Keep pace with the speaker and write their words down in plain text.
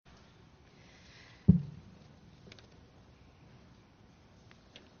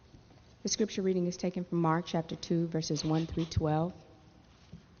The scripture reading is taken from Mark chapter 2, verses 1 through 12.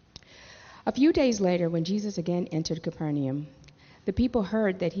 A few days later, when Jesus again entered Capernaum, the people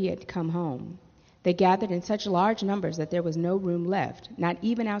heard that he had come home. They gathered in such large numbers that there was no room left, not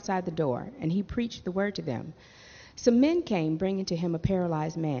even outside the door, and he preached the word to them. Some men came, bringing to him a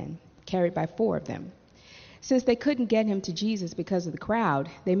paralyzed man, carried by 4 of them. Since they couldn't get him to Jesus because of the crowd,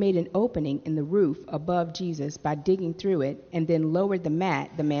 they made an opening in the roof above Jesus by digging through it and then lowered the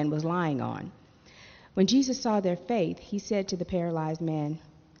mat the man was lying on. When Jesus saw their faith, he said to the paralyzed man,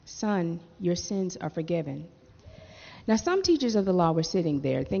 "Son, your sins are forgiven." Now some teachers of the law were sitting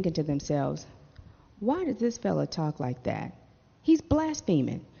there thinking to themselves, "Why does this fellow talk like that? He's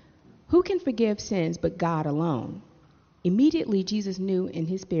blaspheming. Who can forgive sins but God alone?" Immediately Jesus knew in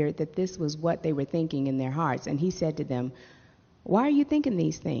his spirit that this was what they were thinking in their hearts, and he said to them, "Why are you thinking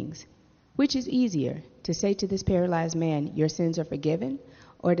these things? Which is easier, to say to this paralyzed man, 'Your sins are forgiven,'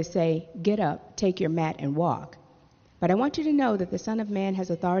 or to say, 'Get up, take your mat and walk'? But I want you to know that the Son of Man has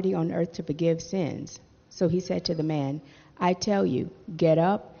authority on earth to forgive sins." So he said to the man, "I tell you, get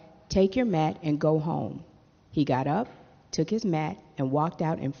up, take your mat, and go home." He got up, took his mat, and walked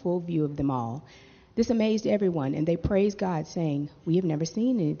out in full view of them all. This amazed everyone, and they praised God, saying, "We have never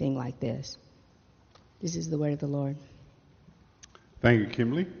seen anything like this." This is the word of the Lord. Thank you,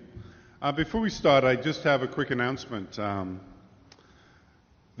 Kimberly. Before we start, I just have a quick announcement.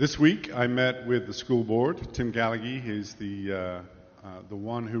 This week, I met with the school board. Tim Gallagher is the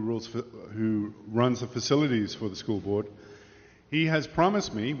one who runs the facilities for the school board. He has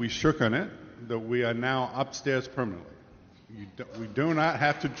promised me, we shook on it, that we are now upstairs permanently. We do not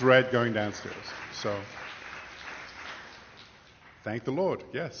have to dread going downstairs. So, thank the Lord.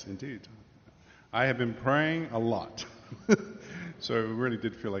 Yes, indeed. I have been praying a lot. So it really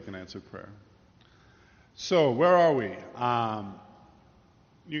did feel like an answered prayer. So, where are we?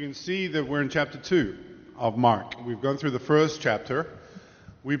 You can see that we're in chapter 2 of Mark. We've gone through the first chapter.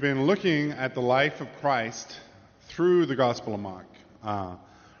 We've been looking at the life of Christ through the Gospel of Mark,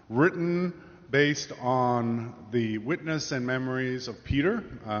 written based on the witness and memories of Peter.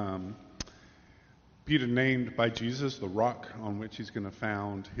 Peter named by Jesus the rock on which he's going to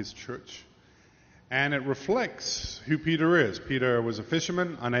found his church. And it reflects who Peter is. Peter was a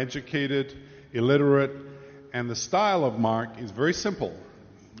fisherman, uneducated, illiterate, and the style of Mark is very simple,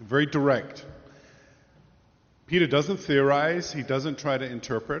 very direct. Peter doesn't theorize, he doesn't try to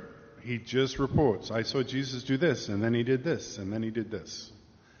interpret, he just reports. I saw Jesus do this, and then he did this, and then he did this.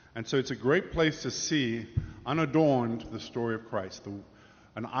 And so it's a great place to see, unadorned, the story of Christ,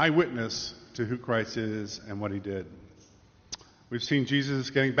 an eyewitness to who Christ is and what he did. We've seen Jesus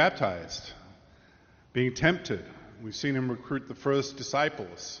getting baptized, being tempted. We've seen him recruit the first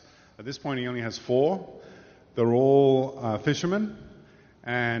disciples. At this point, he only has 4. They're all fishermen,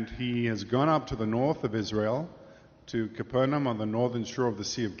 and he has gone up to the north of Israel, to Capernaum on the northern shore of the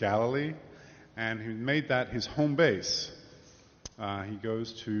Sea of Galilee, and he made that his home base. He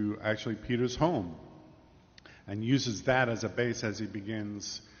goes to actually Peter's home and uses that as a base as he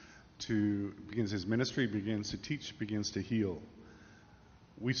begins his ministry, begins to teach, begins to heal.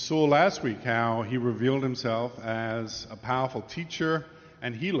 We saw last week how he revealed himself as a powerful teacher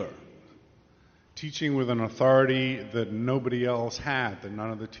and healer, teaching with an authority that nobody else had, that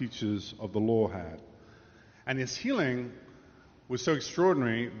none of the teachers of the law had. And his healing was so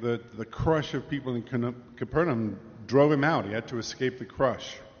extraordinary that the crush of people in Capernaum drove him out. He had to escape the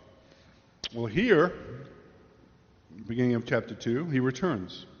crush. Well, here, beginning of chapter 2, he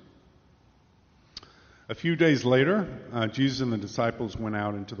returns. A few days later, Jesus and the disciples went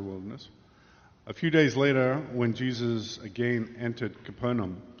out into the wilderness. A few days later, when Jesus again entered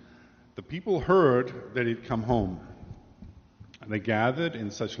Capernaum, the people heard that he'd come home. And they gathered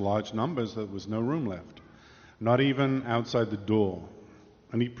in such large numbers that there was no room left, not even outside the door.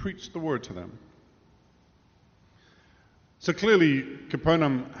 And he preached the word to them. So clearly,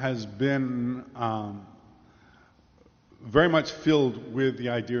 Capernaum has been very much filled with the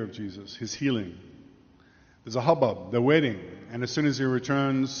idea of Jesus, his healing. There's a hubbub, they're waiting, and as soon as he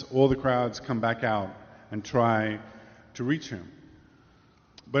returns, all the crowds come back out and try to reach him.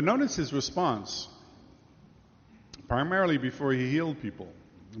 But notice his response, primarily before he healed people.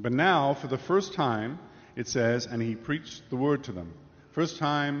 But now, for the first time, it says, and he preached the word to them. First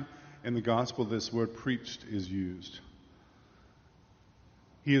time in the gospel this word preached is used.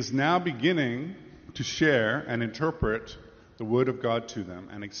 He is now beginning to share and interpret the word of God to them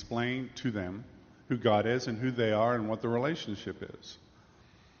and explain to them who God is and who they are and what the relationship is.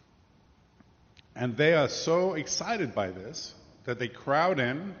 And they are so excited by this that they crowd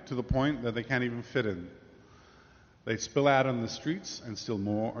in to the point that they can't even fit in. They spill out on the streets, and still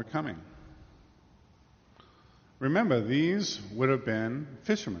more are coming. Remember, these would have been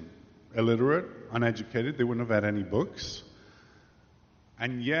fishermen, illiterate, uneducated. They wouldn't have had any books.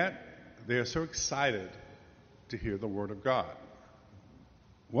 And yet, they are so excited to hear the Word of God.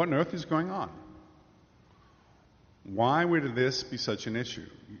 What on earth is going on? Why would this be such an issue?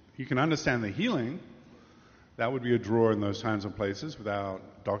 You can understand the healing. That would be a draw in those times and places, without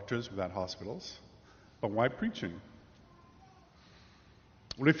doctors, without hospitals. But why preaching?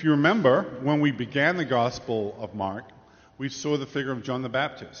 Well, if you remember, when we began the Gospel of Mark, we saw the figure of John the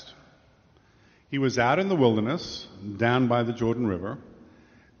Baptist. He was out in the wilderness, down by the Jordan River,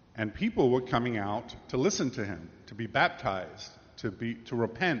 and people were coming out to listen to him, to be baptized, to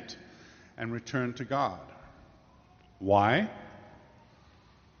repent and return to God. Why?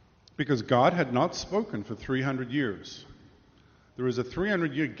 Because God had not spoken for 300 years. There was a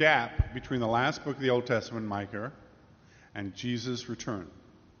 300-year gap between the last book of the Old Testament, Micah, and Jesus' return.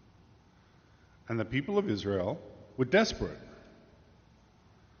 And the people of Israel were desperate.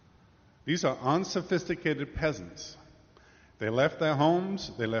 These are unsophisticated peasants. They left their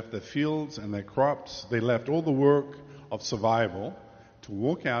homes, they left their fields and their crops, they left all the work of survival to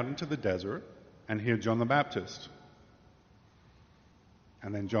walk out into the desert and hear John the Baptist.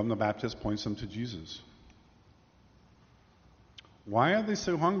 And then John the Baptist points them to Jesus. Why are they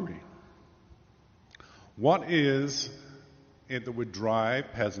so hungry? What is it that would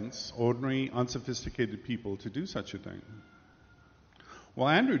drive peasants, ordinary, unsophisticated people, to do such a thing? Well,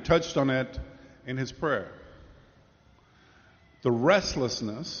 Andrew touched on it in his prayer. The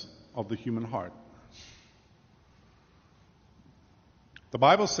restlessness of the human heart. The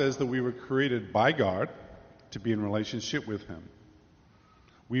Bible says that we were created by God to be in relationship with Him.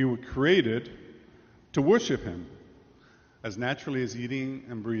 We were created to worship Him as naturally as eating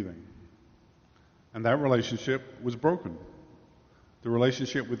and breathing. And that relationship was broken. The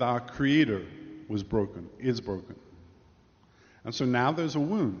relationship with our Creator was broken, is broken. And so now there's a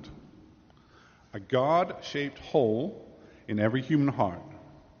wound, a God-shaped hole in every human heart.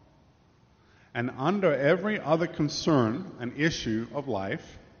 And under every other concern and issue of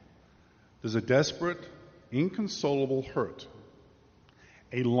life, there's a desperate, inconsolable hurt,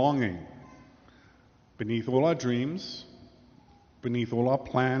 a longing beneath all our dreams, beneath all our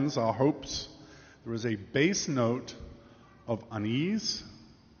plans, our hopes. There is a base note of unease,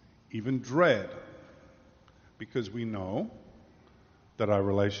 even dread, because we know that our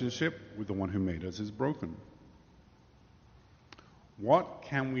relationship with the one who made us is broken. What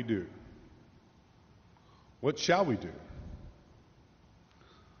can we do? What shall we do?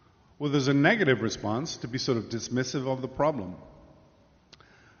 Well, there's a negative response, to be sort of dismissive of the problem.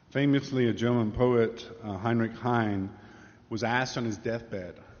 Famously, a German poet, Heinrich Heine, was asked on his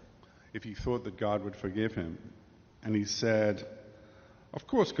deathbed if he thought that God would forgive him. And he said, "Of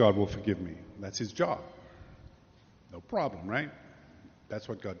course God will forgive me. That's His job. No problem, right? That's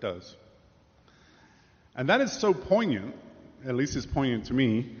what God does." And that is so poignant, at least it's poignant to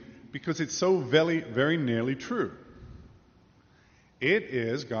me, because it's so very, very nearly true. It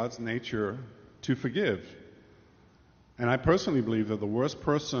is God's nature to forgive. And I personally believe that the worst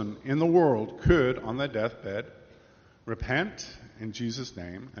person in the world could, on their deathbed, repent in Jesus'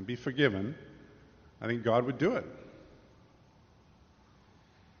 name and be forgiven. I think God would do it.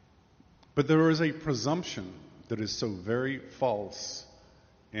 But there is a presumption that is so very false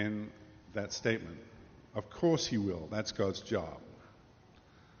in that statement. Of course He will. That's God's job.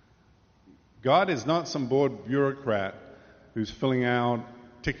 God is not some bored bureaucrat who's filling out,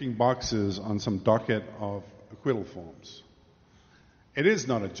 ticking boxes on some docket of acquittal forms. It is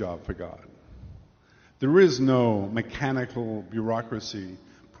not a job for God. There is no mechanical bureaucracy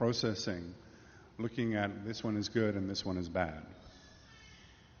processing, looking at this one is good and this one is bad.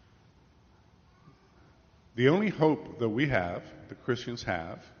 The only hope that we have, that Christians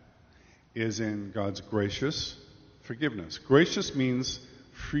have, is in God's gracious forgiveness. Gracious means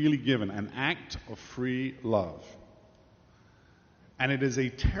freely given, an act of free love. And it is a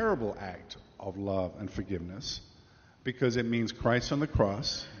terrible act of love and forgiveness because it means Christ on the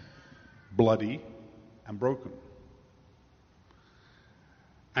cross, bloody and broken.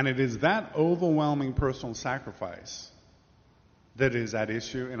 And it is that overwhelming personal sacrifice that is at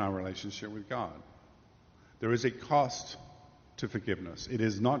issue in our relationship with God. There is a cost to forgiveness. It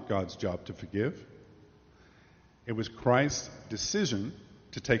is not God's job to forgive. It was Christ's decision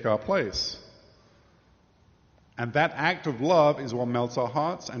to take our place. And that act of love is what melts our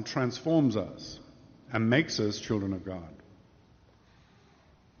hearts and transforms us and makes us children of God.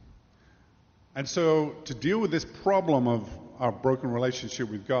 And so, to deal with this problem of our broken relationship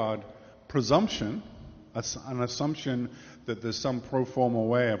with God, presumption an assumption that there's some pro forma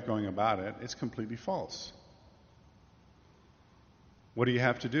way of going about it, it's completely false. What do you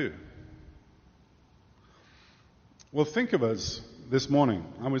have to do? Well, think of us this morning.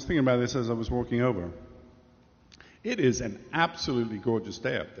 I was thinking about this as I was walking over. It is an absolutely gorgeous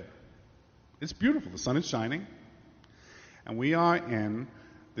day up there. It's beautiful. The sun is shining. And we are in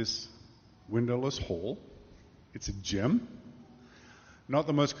this windowless hall. It's a gym. Not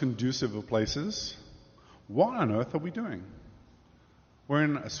the most conducive of places. What on earth are we doing? We're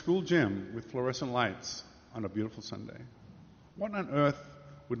in a school gym with fluorescent lights on a beautiful Sunday. What on earth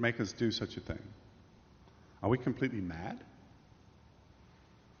would make us do such a thing? Are we completely mad?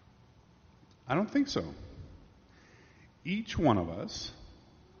 I don't think so. Each one of us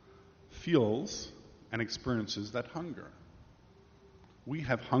feels and experiences that hunger. We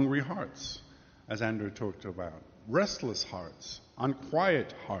have hungry hearts, as Andrew talked about, restless hearts,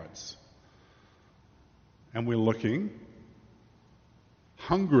 unquiet hearts. And we're looking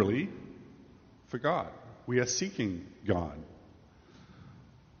hungrily for God. We are seeking God.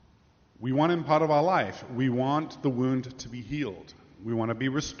 We want Him part of our life. We want the wound to be healed. We want to be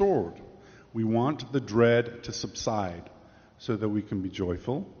restored. We want the dread to subside so that we can be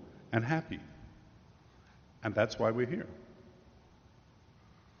joyful and happy. And that's why we're here.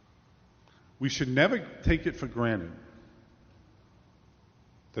 We should never take it for granted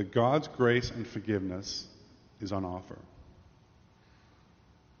that God's grace and forgiveness is on offer.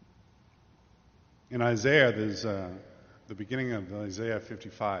 In Isaiah, there's the beginning of Isaiah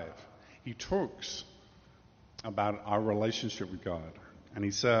 55. He talks about our relationship with God. And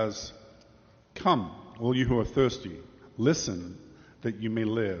he says, "Come, all you who are thirsty, listen that you may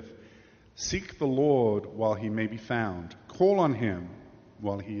live. Seek the Lord while He may be found. Call on Him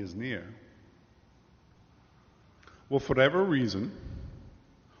while He is near." Well, for whatever reason,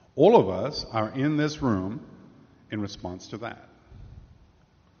 all of us are in this room in response to that.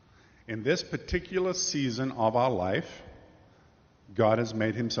 In this particular season of our life, God has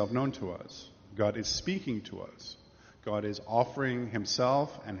made Himself known to us. God is speaking to us. God is offering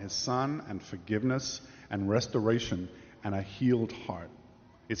Himself and His Son and forgiveness and restoration and a healed heart.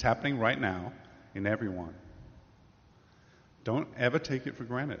 It's happening right now in everyone. Don't ever take it for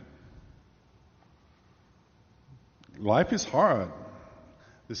granted. Life is hard.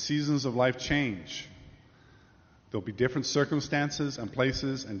 The seasons of life change. There'll be different circumstances and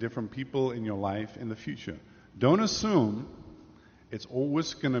places and different people in your life in the future. Don't assume it's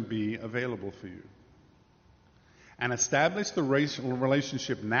always going to be available for you. And establish the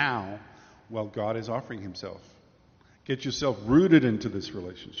relationship now while God is offering Himself. Get yourself rooted into this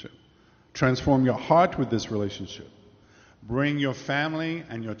relationship. Transform your heart with this relationship. Bring your family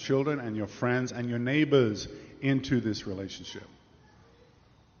and your children and your friends and your neighbors into this relationship.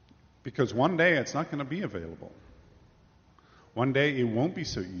 Because one day it's not going to be available. One day it won't be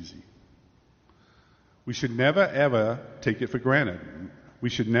so easy. We should never, ever take it for granted. We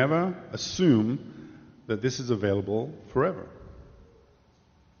should never assume that this is available forever.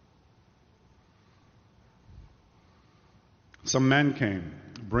 Some men came,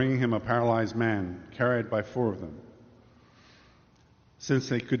 bringing Him a paralyzed man, carried by 4 of them. Since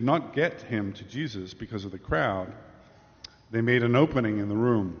they could not get Him to Jesus because of the crowd, they made an opening in the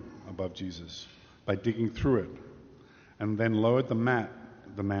room above Jesus by digging through it, and then lowered the mat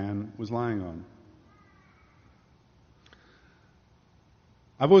the man was lying on.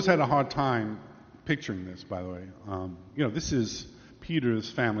 I've always had a hard time picturing this, by the way. This is Peter's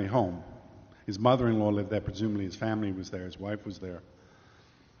family home. His mother-in-law lived there. Presumably his family was there. His wife was there.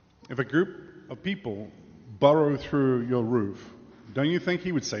 If a group of people burrow through your roof, don't you think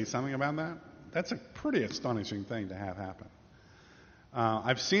he would say something about that? That's a pretty astonishing thing to have happen.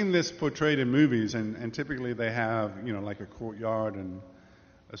 I've seen this portrayed in movies, and typically they have, like a courtyard and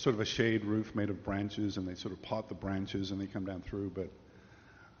a sort of a shade roof made of branches, and they sort of pot the branches and they come down through. But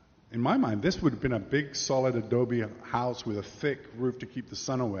in my mind, this would have been a big, solid adobe house with a thick roof to keep the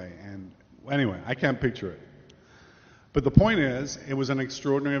sun away. And anyway, I can't picture it. But the point is, it was an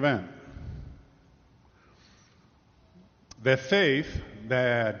extraordinary event. Their faith,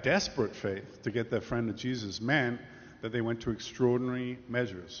 their desperate faith to get their friend to Jesus meant that they went to extraordinary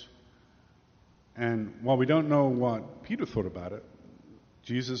measures. And while we don't know what Peter thought about it,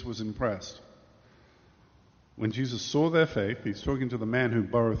 Jesus was impressed. When Jesus saw their faith, He's talking to the man who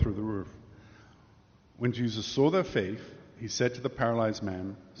burrowed through the roof. When Jesus saw their faith, He said to the paralyzed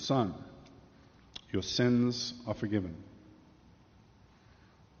man, "Son, your sins are forgiven."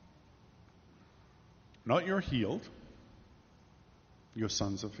 Not you're healed. Your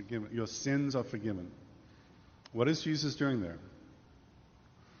sins are forgiven. Your sins are forgiven. What is Jesus doing there?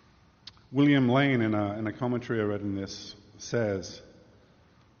 William Lane, in a commentary I read in this, says,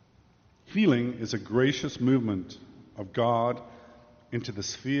 healing is a gracious movement of God into the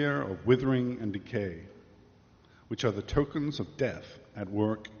sphere of withering and decay, which are the tokens of death at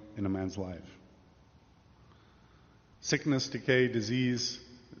work in a man's life. Sickness, decay, disease,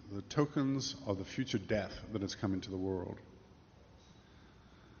 the tokens of the future death that has come into the world.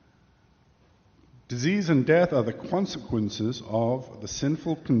 Disease and death are the consequences of the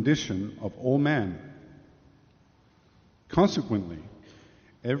sinful condition of all man. Consequently,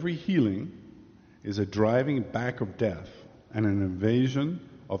 every healing is a driving back of death and an invasion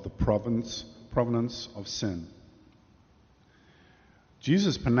of the provenance of sin.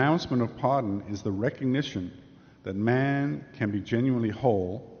 Jesus' pronouncement of pardon is the recognition that man can be genuinely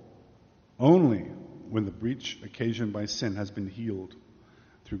whole only when the breach occasioned by sin has been healed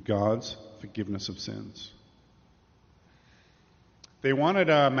through God's forgiveness of sins. They wanted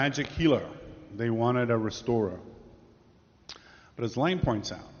a magic healer. They wanted a restorer. But as Lane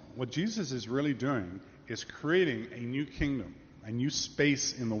points out, what Jesus is really doing is creating a new kingdom, a new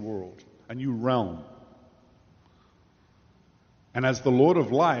space in the world, a new realm. And as the Lord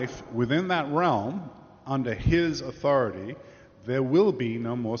of life, within that realm, under his authority, there will be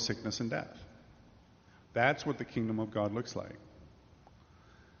no more sickness and death. That's what the kingdom of God looks like.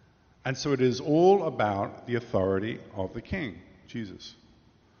 And so it is all about the authority of the King, Jesus.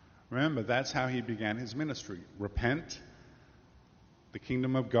 Remember, that's how he began his ministry. Repent, the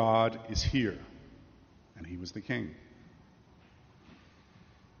kingdom of God is here. And he was the king.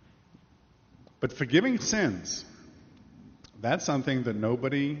 But forgiving sins, that's something that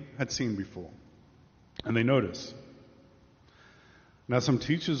nobody had seen before. And they noticed. Now some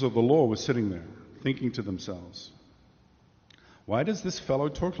teachers of the law were sitting there, thinking to themselves, why does this fellow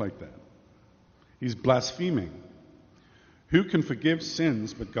talk like that? He's blaspheming. Who can forgive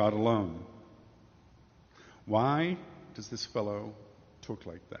sins but God alone? Why does this fellow talk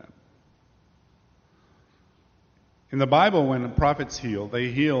like that? In the Bible, when prophets heal, they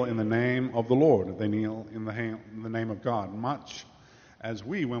heal in the name of the Lord. They kneel in the name of God. Much as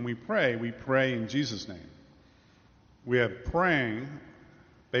when we pray in Jesus' name. We are praying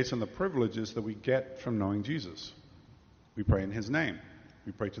based on the privileges that we get from knowing Jesus. We pray in his name.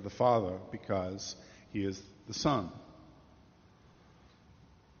 We pray to the Father because he is the Son.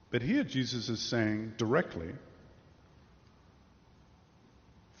 But here Jesus is saying directly,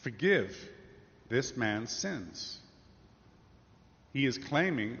 forgive this man's sins. He is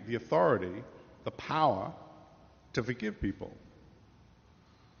claiming the authority, the power to forgive people.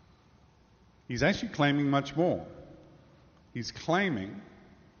 He's actually claiming much more. He's claiming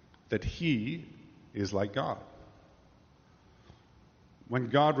that he is like God. When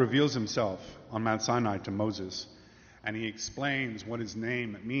God reveals himself on Mount Sinai to Moses, and he explains what his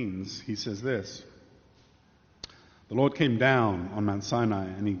name means, he says this. The Lord came down on Mount Sinai,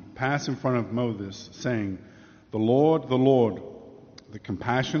 and he passed in front of Moses, saying, the Lord, the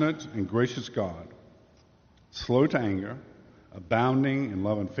compassionate and gracious God, slow to anger, abounding in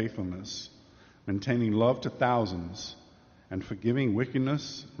love and faithfulness, maintaining love to thousands, and forgiving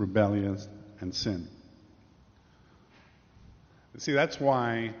wickedness, rebellion, and sin. See, that's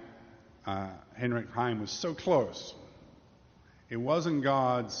why Heinrich Heine was so close. It wasn't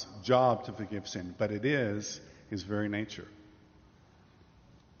God's job to forgive sin, but it is his very nature.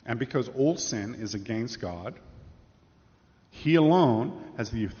 And because all sin is against God, he alone has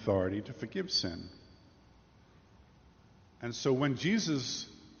the authority to forgive sin. And so when Jesus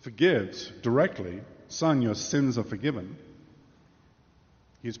forgives directly, son, your sins are forgiven,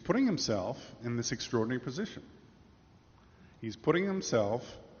 he's putting himself in this extraordinary position. He's putting himself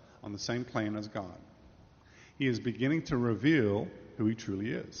on the same plane as God. He is beginning to reveal who he truly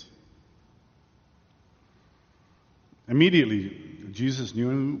is. Immediately, Jesus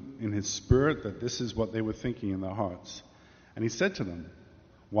knew in his spirit that this is what they were thinking in their hearts. And he said to them,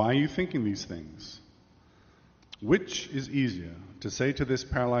 why are you thinking these things? Which is easier, to say to this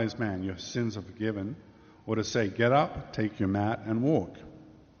paralyzed man, your sins are forgiven, or to say, get up, take your mat, and walk?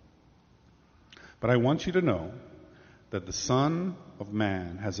 But I want you to know that the Son of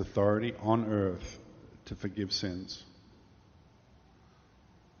Man has authority on earth to forgive sins.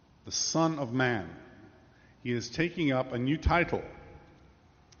 The Son of Man. He is taking up a new title.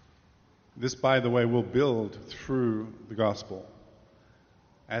 This, by the way, will build through the gospel.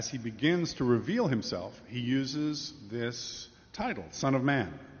 As he begins to reveal himself, he uses this title, Son of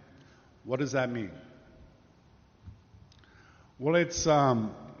Man. What does that mean? Well, it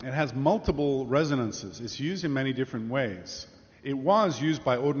has multiple resonances. It's used in many different ways. It was used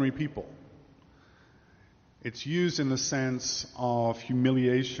by ordinary people. It's used in the sense of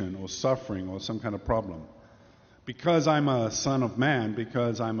humiliation or suffering or some kind of problem. Because I'm a son of man,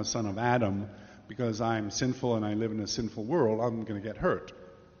 because I'm a son of Adam, because I'm sinful and I live in a sinful world, I'm going to get hurt.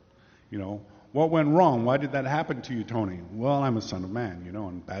 You know, what went wrong? Why did that happen to you, Tony? Well, I'm a son of man, you know,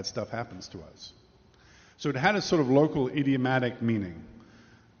 and bad stuff happens to us. So it had a sort of local idiomatic meaning.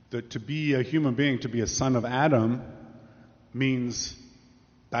 That to be a human being, to be a son of Adam, means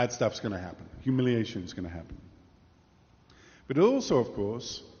bad stuff's going to happen. Humiliation is going to happen. But it also, of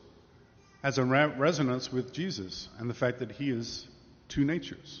course, has a resonance with Jesus and the fact that he is two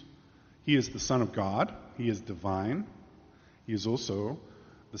natures. He is the Son of God. He is divine. He is also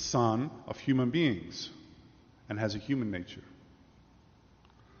the son of human beings and has a human nature.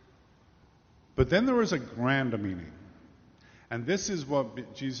 But then there is a grander meaning. And this is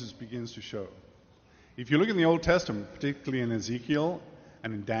what Jesus begins to show. If you look in the Old Testament, particularly in Ezekiel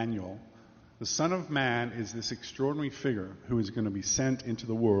and in Daniel, the Son of Man is this extraordinary figure who is going to be sent into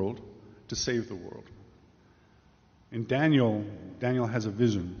the world to save the world. In Daniel has a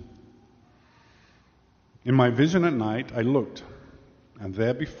vision. In my vision at night, I looked, and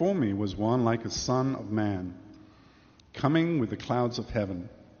there before me was one like a son of man, coming with the clouds of heaven.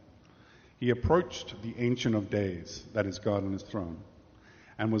 He approached the Ancient of Days, that is God on his throne,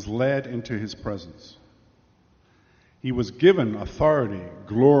 and was led into his presence. He was given authority,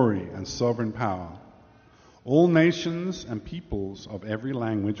 glory, and sovereign power. All nations and peoples of every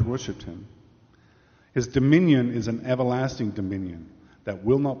language worshipped him. His dominion is an everlasting dominion that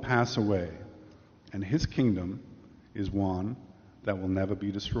will not pass away, and his kingdom is one that will never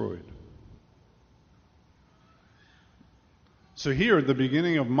be destroyed. So here at the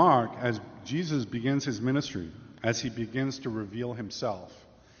beginning of Mark, as Jesus begins his ministry, as he begins to reveal himself,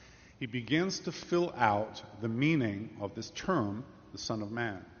 he begins to fill out the meaning of this term, the Son of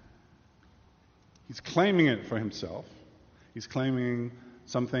Man. He's claiming it for himself. He's claiming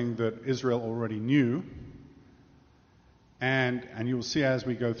something that Israel already knew. And you will see as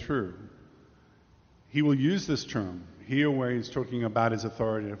we go through, he will use this term here where he's talking about his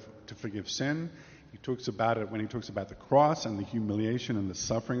authority to forgive sin. He talks about it when he talks about the cross and the humiliation and the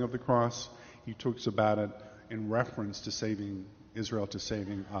suffering of the cross. He talks about it in reference to saving Israel, to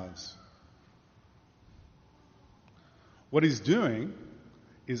saving us. What he's doing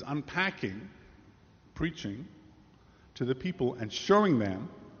is unpacking, preaching to the people and showing them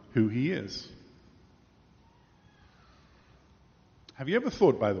who he is. Have you ever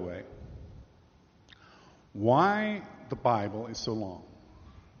thought, by the way, why the Bible is so long?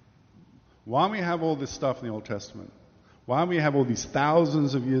 Why we have all this stuff in the Old Testament? Why we have all these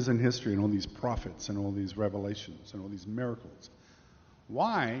thousands of years in history and all these prophets and all these revelations and all these miracles?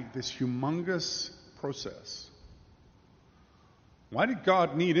 Why this humongous process? Why did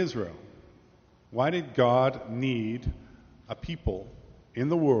God need Israel? Why did God need a people in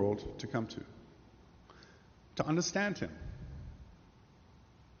the world to come to? To understand him.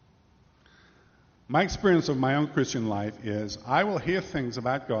 My experience of my own Christian life is I will hear things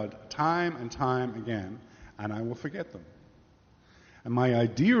about God time and time again, and I will forget them. And my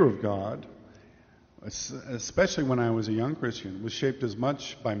idea of God, especially when I was a young Christian, was shaped as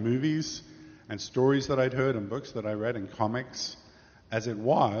much by movies and stories that I'd heard and books that I read and comics as it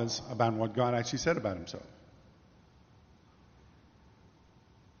was about what God actually said about himself.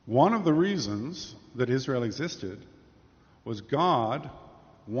 One of the reasons that Israel existed was God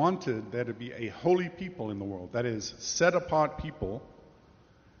wanted there to be a holy people in the world, that is, set apart people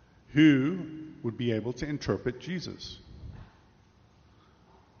who would be able to interpret Jesus,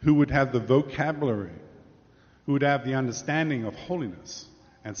 who would have the vocabulary, who would have the understanding of holiness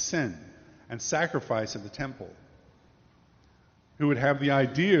and sin and sacrifice at the temple, who would have the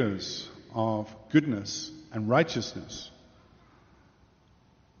ideas of goodness and righteousness,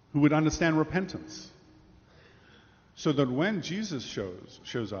 who would understand repentance. So that when Jesus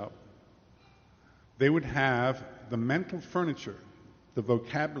shows up, they would have the mental furniture, the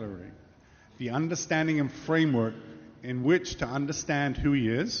vocabulary, the understanding and framework in which to understand who he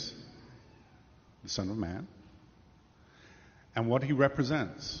is, the Son of Man, and what he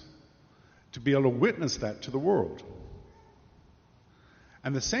represents, to be able to witness that to the world.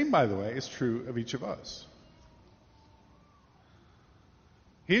 And the same, by the way, is true of each of us.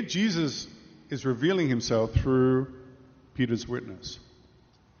 Here Jesus is revealing himself through Peter's witness.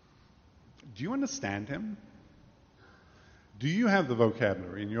 Do you understand him? Do you have the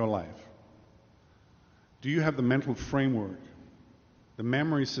vocabulary in your life? Do you have the mental framework, the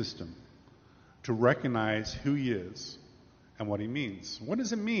memory system to recognize who he is and what he means? What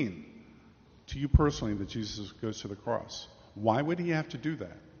does it mean to you personally that Jesus goes to the cross? Why would he have to do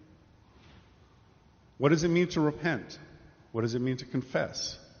that? What does it mean to repent? What does it mean to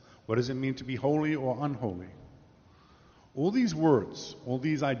confess? What does it mean to be holy or unholy? All these words, all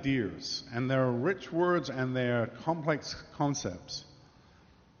these ideas, and they're rich words and they're complex concepts.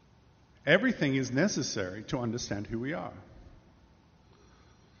 Everything is necessary to understand who we are.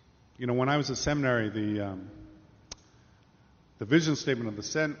 You know, when I was at seminary, the vision statement of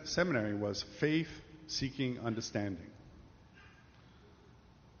the seminary was faith seeking understanding.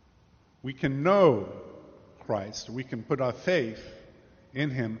 We can know Christ, we can put our faith in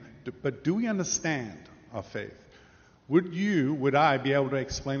Him, but do we understand our faith? Would I be able to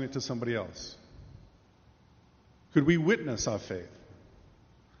explain it to somebody else? Could we witness our faith?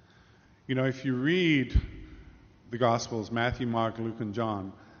 You know, if you read the Gospels, Matthew, Mark, Luke, and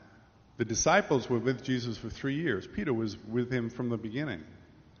John, the disciples were with Jesus for 3 years. Peter was with him from the beginning.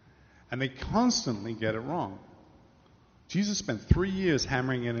 And they constantly get it wrong. Jesus spent 3 years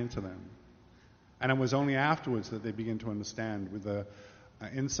hammering it into them. And it was only afterwards that they began to understand with an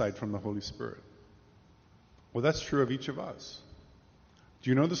insight from the Holy Spirit. Well, that's true of each of us.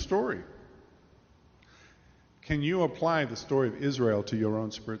 Do you know the story? Can you apply the story of Israel to your own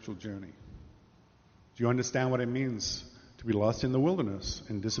spiritual journey? Do you understand what it means to be lost in the wilderness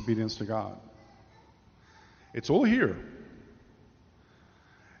in disobedience to God? It's all here.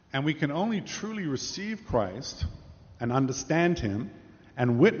 And we can only truly receive Christ and understand Him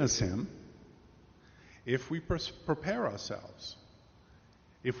and witness Him if we prepare ourselves,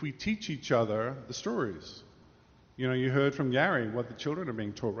 if we teach each other the stories. You know, you heard from Gary what the children are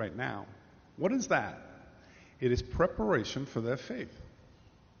being taught right now. What is that? It is preparation for their faith.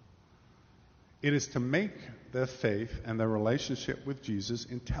 It is to make their faith and their relationship with Jesus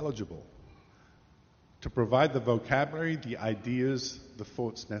intelligible, to provide the vocabulary, the ideas, the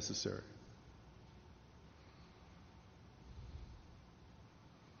thoughts necessary.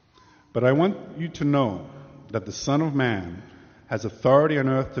 But I want you to know that the Son of Man has authority on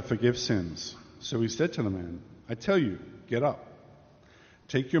earth to forgive sins. So He said to the man, I tell you, get up,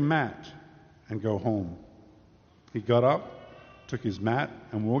 take your mat, and go home. He got up, took his mat,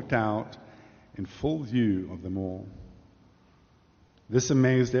 and walked out in full view of them all. This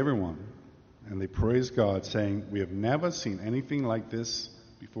amazed everyone, and they praised God, saying, we have never seen anything like this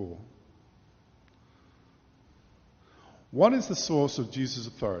before. What is the source of Jesus'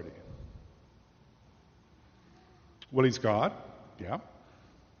 authority? Well, He's God, yeah.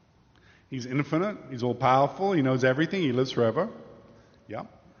 He's infinite, He's all-powerful, He knows everything, He lives forever, yeah.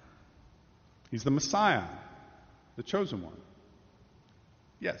 He's the Messiah, the chosen one,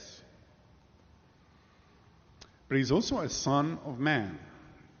 yes. But He's also a Son of Man.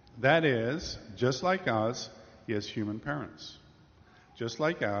 That is, just like us, He has human parents. Just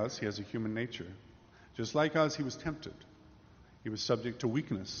like us, He has a human nature. Just like us, He was tempted. He was subject to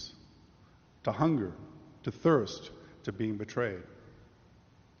weakness, to hunger, to thirst, to being betrayed.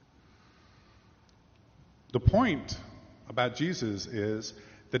 The point about Jesus is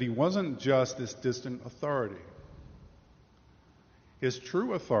that He wasn't just this distant authority. His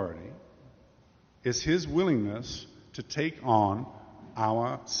true authority is His willingness to take on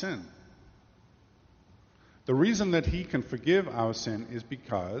our sin. The reason that He can forgive our sin is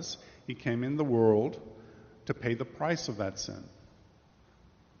because He came in the world to pay the price of that sin.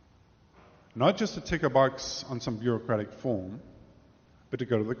 Not just to tick a box on some bureaucratic form, but to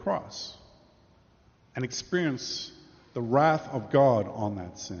go to the cross and experience the wrath of God on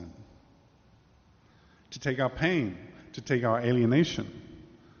that sin. To take our pain, to take our alienation,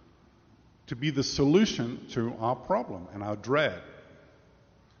 to be the solution to our problem and our dread.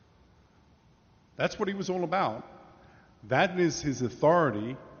 That's what He was all about. That is His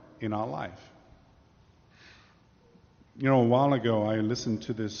authority in our life. You know, a while ago I listened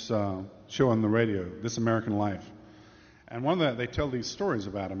to this show on the radio, This American Life. And they tell these stories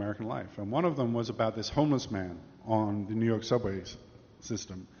about American life. And one of them was about this homeless man on the New York subway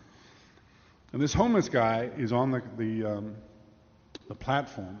system. And this homeless guy is on the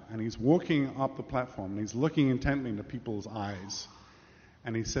platform, and he's walking up the platform, and he's looking intently into people's eyes.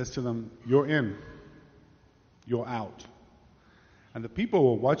 And he says to them, you're in, you're out. And the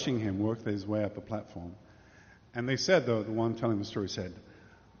people were watching him work his way up the platform. And they said, though, the one telling the story said,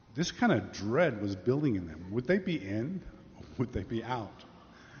 this kind of dread was building in them. Would they be in or would they be out?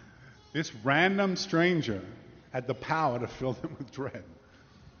 This random stranger had the power to fill them with dread.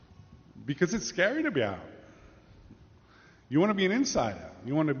 Because it's scary to be out. You want to be an insider.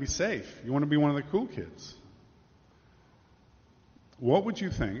 You want to be safe. You want to be one of the cool kids. What would you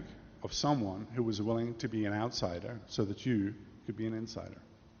think of someone who was willing to be an outsider so that you could be an insider?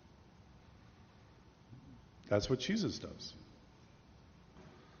 That's what Jesus does.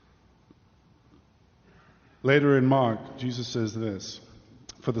 Later in Mark, Jesus says this,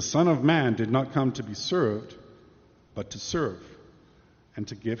 "For the Son of Man did not come to be served, but to serve, and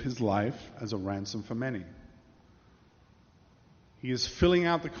to give his life as a ransom for many." He is filling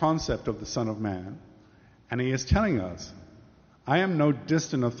out the concept of the Son of Man, and he is telling us, I am no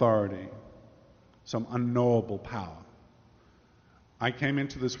distant authority, some unknowable power. I came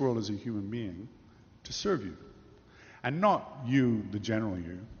into this world as a human being to serve you. And not you, the general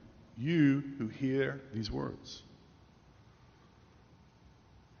you who hear these words.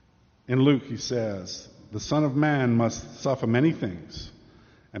 In Luke, he says, "The Son of Man must suffer many things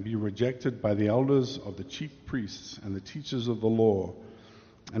and be rejected by the elders of the chief priests and the teachers of the law,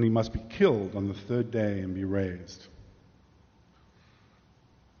 and he must be killed on the third day and be raised."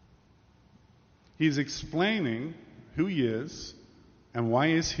 He's explaining who he is and why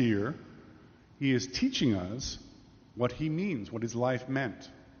he is here. He is teaching us what he means, what his life meant.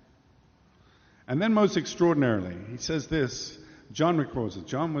 And then most extraordinarily, he says this, John records it.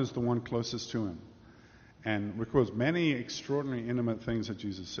 John was the one closest to him and records many extraordinary, intimate things that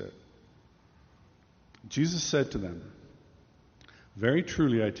Jesus said. Jesus said to them, "Very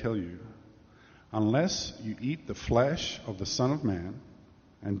truly I tell you, unless you eat the flesh of the Son of Man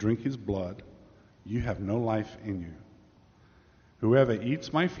and drink his blood, you have no life in you. Whoever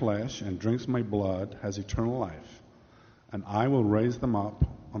eats my flesh and drinks my blood has eternal life, and I will raise them up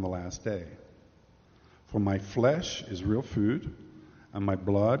on the last day. For my flesh is real food, and my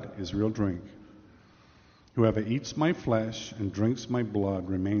blood is real drink. Whoever eats my flesh and drinks my blood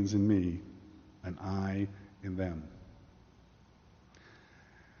remains in me, and I in them."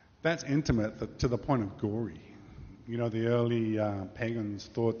 That's intimate to the point of gory. You know, the early pagans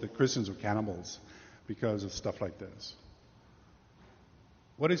thought that Christians were cannibals because of stuff like this.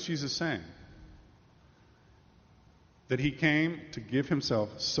 What is Jesus saying? That he came to give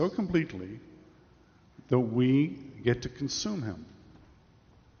himself so completely that we get to consume him.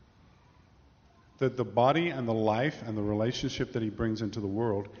 That the body and the life and the relationship that he brings into the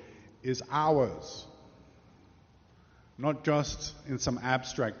world is ours. Not just in some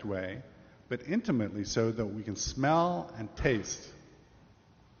abstract way, but intimately so that we can smell and taste.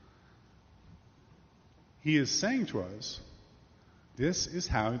 He is saying to us, this is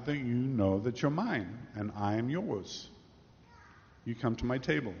how that you know that you're mine and I am yours. You come to my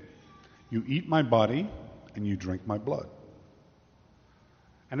table. You eat my body and you drink my blood.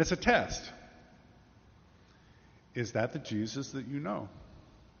 And it's a test. Is that the Jesus that you know?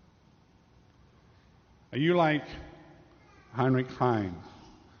 Are you like Heinrich Heine,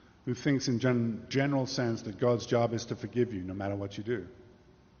 who thinks in general sense that God's job is to forgive you no matter what you do?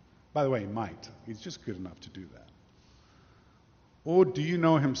 By the way, he might. He's just good enough to do that. Or do you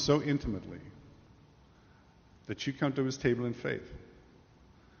know him so intimately that you come to his table in faith?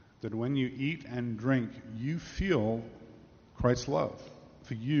 That when you eat and drink, you feel Christ's love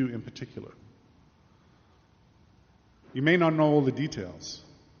for you in particular. You may not know all the details,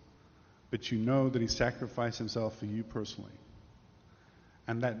 but you know that he sacrificed himself for you personally.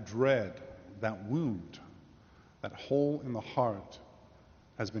 And that dread, that wound, that hole in the heart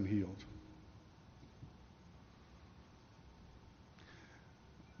has been healed.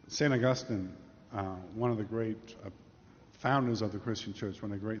 St. Augustine, one of the great founders of the Christian church,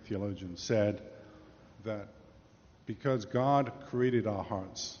 one of the great theologians, said that because God created our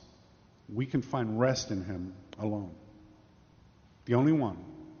hearts, we can find rest in him alone. The only one.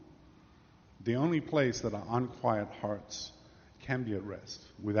 The only place that our unquiet hearts can be at rest,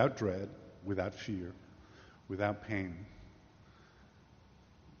 without dread, without fear, without pain.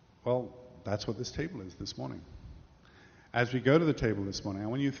 Well, that's what this table is this morning. As we go to the table this morning, I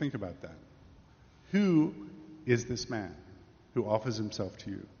want you to think about that. Who is this man who offers himself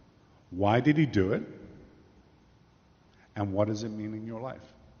to you? Why did he do it? And what does it mean in your life?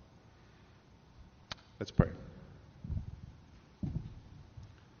 Let's pray.